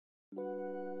Why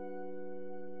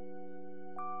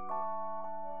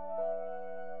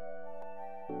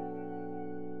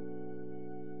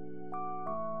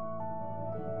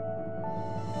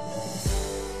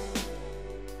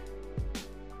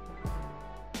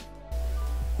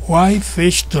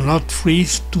fish do not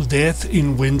freeze to death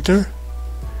in winter?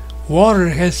 Water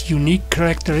has unique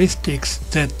characteristics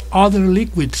that other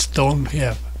liquids don't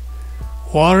have.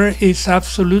 Water is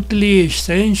absolutely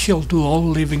essential to all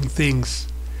living things.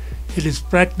 It is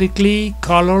practically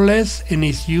colorless and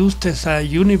is used as a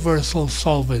universal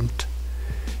solvent.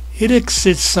 It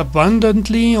exists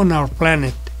abundantly on our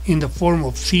planet in the form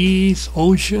of seas,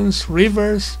 oceans,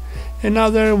 rivers, and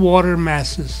other water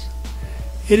masses.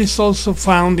 It is also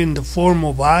found in the form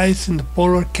of ice in the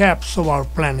polar caps of our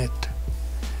planet.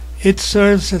 It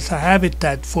serves as a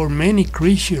habitat for many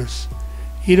creatures.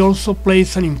 It also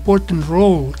plays an important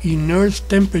role in Earth's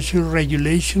temperature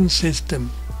regulation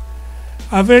system.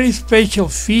 A very special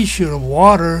feature of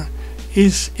water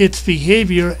is its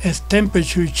behavior as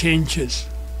temperature changes.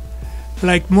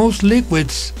 Like most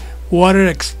liquids, water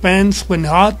expands when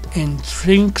hot and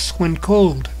shrinks when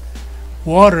cold.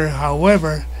 Water,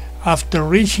 however, after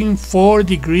reaching 4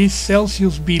 degrees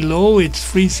Celsius below its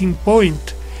freezing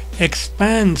point,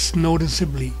 expands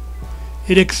noticeably.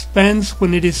 It expands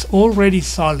when it is already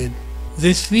solid.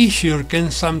 This feature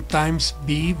can sometimes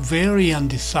be very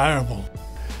undesirable,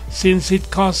 since it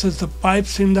causes the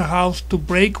pipes in the house to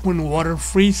break when water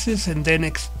freezes and then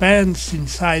expands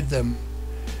inside them.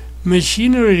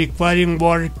 Machinery requiring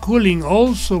water cooling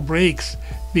also breaks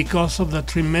because of the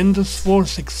tremendous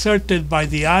force exerted by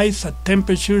the ice at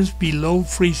temperatures below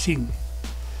freezing.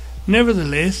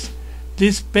 Nevertheless,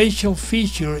 this special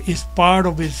feature is part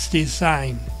of its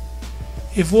design.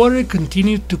 If water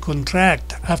continued to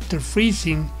contract after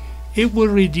freezing, it would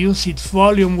reduce its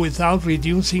volume without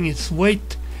reducing its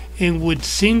weight and would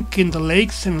sink in the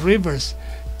lakes and rivers,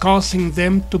 causing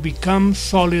them to become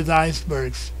solid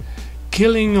icebergs,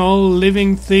 killing all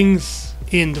living things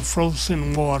in the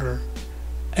frozen water.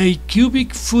 A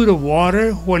cubic foot of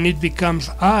water, when it becomes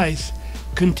ice,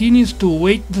 continues to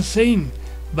weight the same,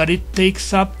 but it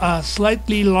takes up a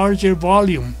slightly larger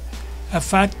volume, a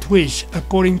fact which,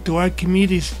 according to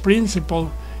Archimedes'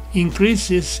 principle,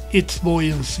 increases its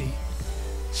buoyancy.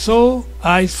 So,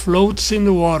 ice floats in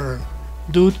the water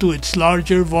due to its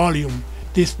larger volume,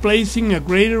 displacing a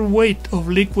greater weight of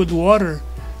liquid water,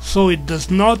 so it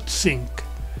does not sink.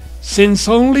 Since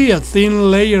only a thin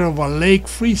layer of a lake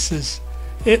freezes,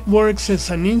 it works as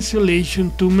an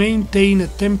insulation to maintain a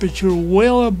temperature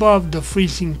well above the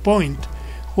freezing point,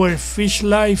 where fish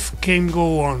life can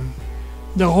go on.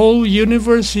 The whole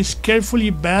universe is carefully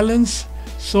balanced,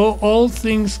 so all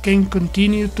things can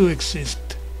continue to exist.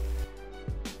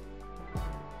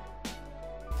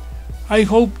 I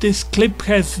hope this clip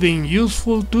has been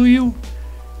useful to you.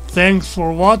 Thanks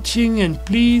for watching and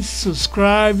please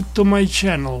subscribe to my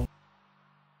channel.